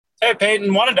Hey,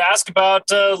 Peyton, wanted to ask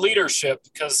about leadership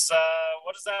because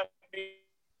what does that mean?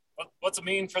 What's it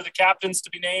mean for the captains to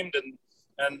be named,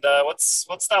 and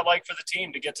what's that like for the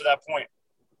team to get to that point?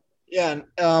 Yeah.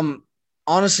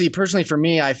 Honestly, personally, for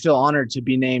me, I feel honored to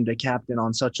be named a captain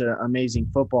on such an amazing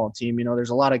football team.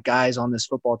 There's a lot of guys on this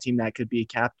football team that could be a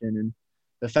captain. And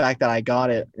the fact that I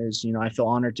got it is, I feel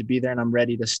honored to be there and I'm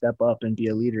ready to step up and be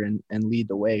a leader and lead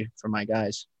the way for my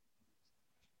guys.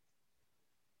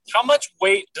 How much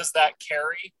weight does that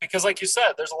carry? Because, like you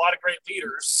said, there's a lot of great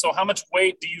leaders. So, how much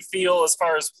weight do you feel as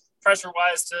far as pressure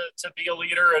wise to be a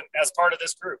leader and as part of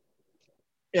this group?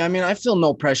 Yeah, I mean, I feel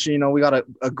no pressure. We got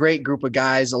a great group of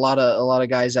guys, a lot of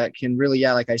guys that can really,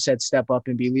 yeah, like I said, step up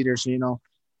and be leaders.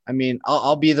 I mean,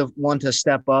 I'll be the one to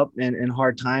step up in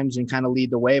hard times and kind of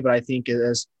lead the way. But I think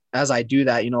as I do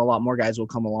that, a lot more guys will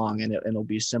come along and it'll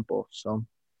be simple. So.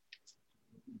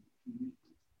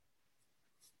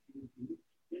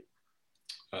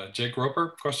 Jake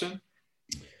Roper, question?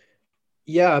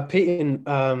 Yeah, Peyton,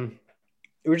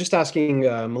 we were just asking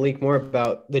Malik more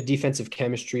about the defensive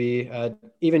chemistry,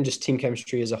 even just team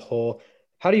chemistry as a whole.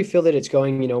 How do you feel that it's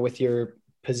going, with your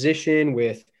position,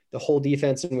 with the whole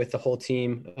defense and with the whole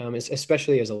team,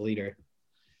 especially as a leader?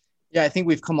 Yeah, I think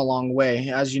we've come a long way.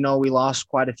 As you know, we lost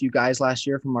quite a few guys last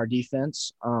year from our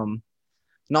defense.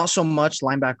 Not so much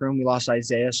linebacker room. We lost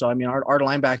Isaiah. So, I mean, our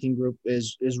linebacking group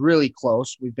is really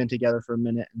close. We've been together for a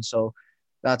minute. And so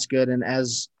that's good. And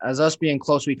as us being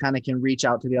close, we kind of can reach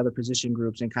out to the other position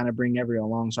groups and kind of bring everyone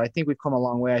along. So I think we've come a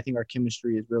long way. I think our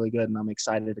chemistry is really good, and I'm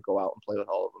excited to go out and play with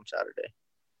all of them Saturday.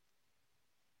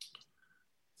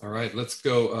 All right, let's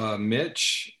go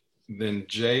Mitch, then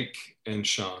Jake, and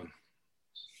Sean.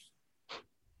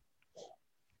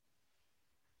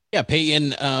 Yeah,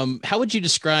 Peyton, how would you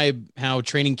describe how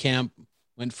training camp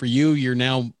went for you? You're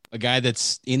now a guy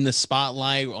that's in the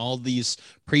spotlight, all these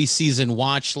preseason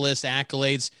watch list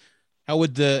accolades. How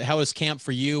is camp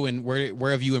for you, and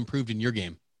where have you improved in your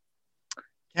game?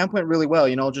 Camp went really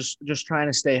well, just trying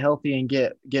to stay healthy and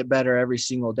get better every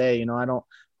single day. I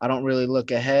don't really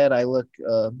look ahead. I look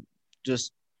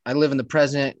I live in the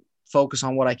present, focus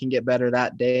on what I can get better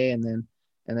that day, and then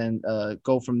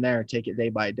go from there, take it day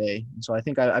by day. And so I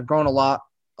think I've grown a lot,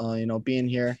 being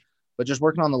here, but just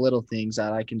working on the little things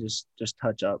that I can just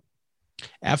touch up.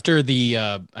 After I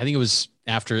think it was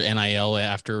after NIL,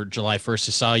 after July 1st,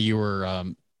 I saw you were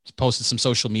posted some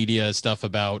social media stuff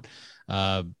about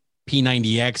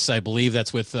P90X. I believe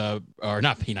that's with, or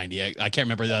not P90X. I can't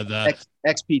remember the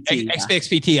XPT.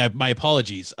 XPT. My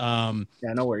apologies. Yeah,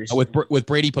 no worries. With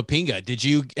Brady Papinga.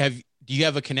 Do you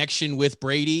have a connection with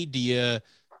Brady? Do you,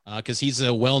 because he's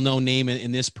a well-known name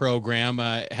in this program.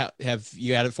 Have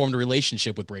you formed a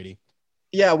relationship with Brady?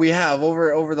 Yeah, we have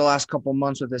over the last couple of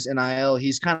months with this NIL.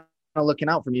 He's kind of looking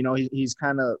out for me. He's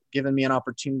kind of given me an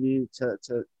opportunity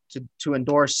to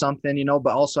endorse something,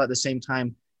 but also at the same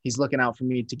time, he's looking out for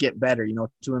me to get better,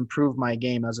 to improve my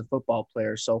game as a football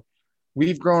player. So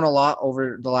we've grown a lot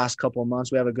over the last couple of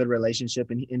months. We have a good relationship,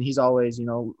 and he's always,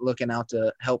 looking out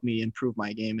to help me improve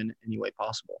my game in any way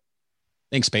possible.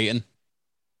 Thanks, Peyton.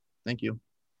 Thank you.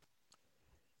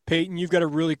 Peyton, you've got a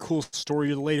really cool story.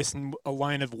 You're the latest in a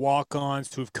line of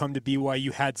walk-ons who have come to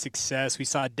BYU, had success. We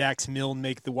saw Dax Milne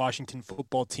make the Washington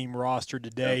football team roster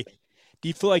today. Yep. Do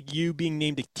you feel like you being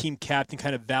named a team captain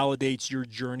kind of validates your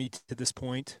journey to this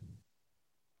point?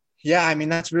 Yeah, I mean,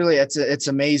 that's really, it's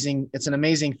amazing. It's an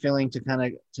amazing feeling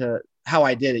to how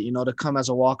I did it, to come as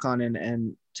a walk-on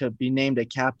and to be named a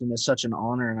captain is such an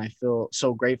honor. And I feel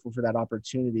so grateful for that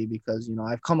opportunity because,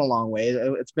 I've come a long way.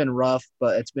 It's been rough,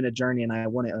 but it's been a journey and I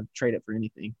wouldn't trade it for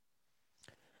anything.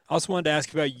 I also wanted to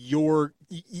ask about you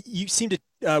seem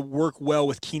to work well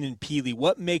with Keenan Peely.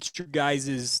 What makes your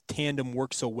guys' tandem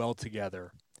work so well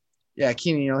together? Yeah,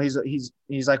 Keenan,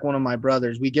 he's like one of my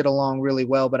brothers. We get along really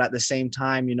well, but at the same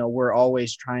time, we're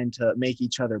always trying to make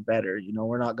each other better.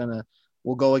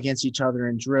 We'll go against each other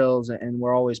in drills and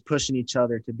we're always pushing each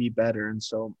other to be better. And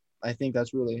so I think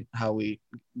that's really how we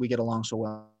get along so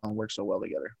well and work so well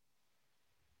together.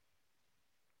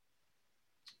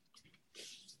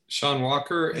 Sean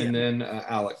Walker and then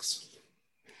Alex.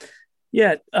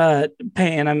 Yeah,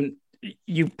 Payton,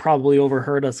 you probably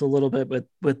overheard us a little bit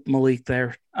with Malik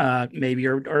there, maybe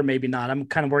or maybe not. I'm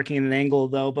kind of working in an angle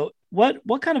though. But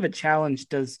what kind of a challenge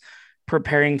does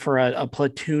preparing for a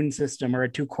platoon system or a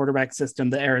 2-quarterback system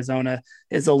that Arizona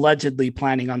is allegedly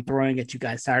planning on throwing at you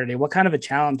guys Saturday? What kind of a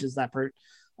challenge is that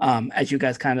as you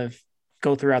guys kind of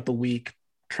go throughout the week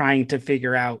trying to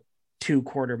figure out 2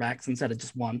 quarterbacks instead of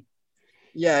just one?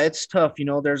 Yeah, it's tough.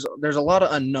 There's a lot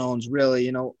of unknowns, really.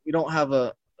 We don't have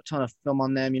a ton of film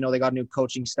on them. They got a new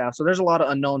coaching staff. So there's a lot of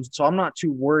unknowns. So I'm not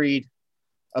too worried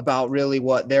about really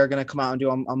what they're going to come out and do.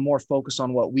 I'm more focused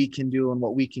on what we can do and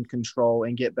what we can control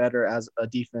and get better as a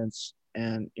defense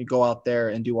and go out there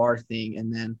and do our thing.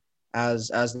 And then as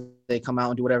they come out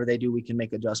and do whatever they do, we can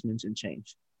make adjustments and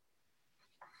change.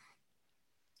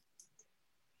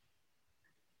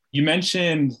 You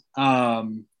mentioned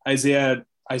Isaiah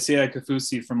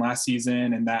Kafusi from last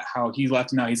season and that how he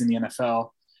left and now he's in the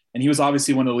NFL. And he was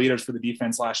obviously one of the leaders for the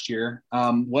defense last year.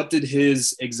 What did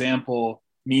his example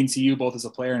mean to you both as a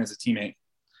player and as a teammate?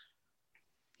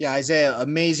 Yeah, Isaiah,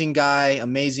 amazing guy,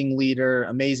 amazing leader,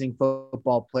 amazing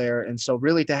football player. And so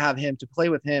really to have him, to play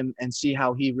with him and see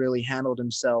how he really handled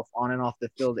himself on and off the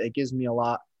field, it gives me a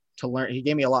lot to learn. He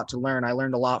gave me a lot to learn. I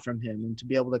learned a lot from him, and to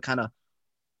be able to kind of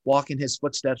walk in his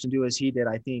footsteps and do as he did,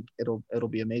 I think it'll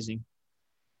be amazing.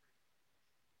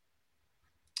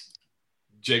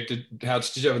 Jake, did you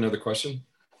have another question?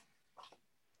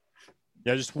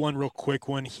 Yeah, just one real quick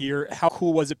one here. How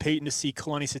cool was it, Payton, to see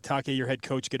Kalani Sitake, your head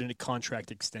coach, get a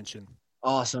contract extension?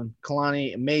 Awesome.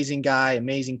 Kalani, amazing guy,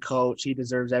 amazing coach. He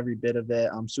deserves every bit of it.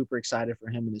 I'm super excited for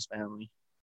him and his family.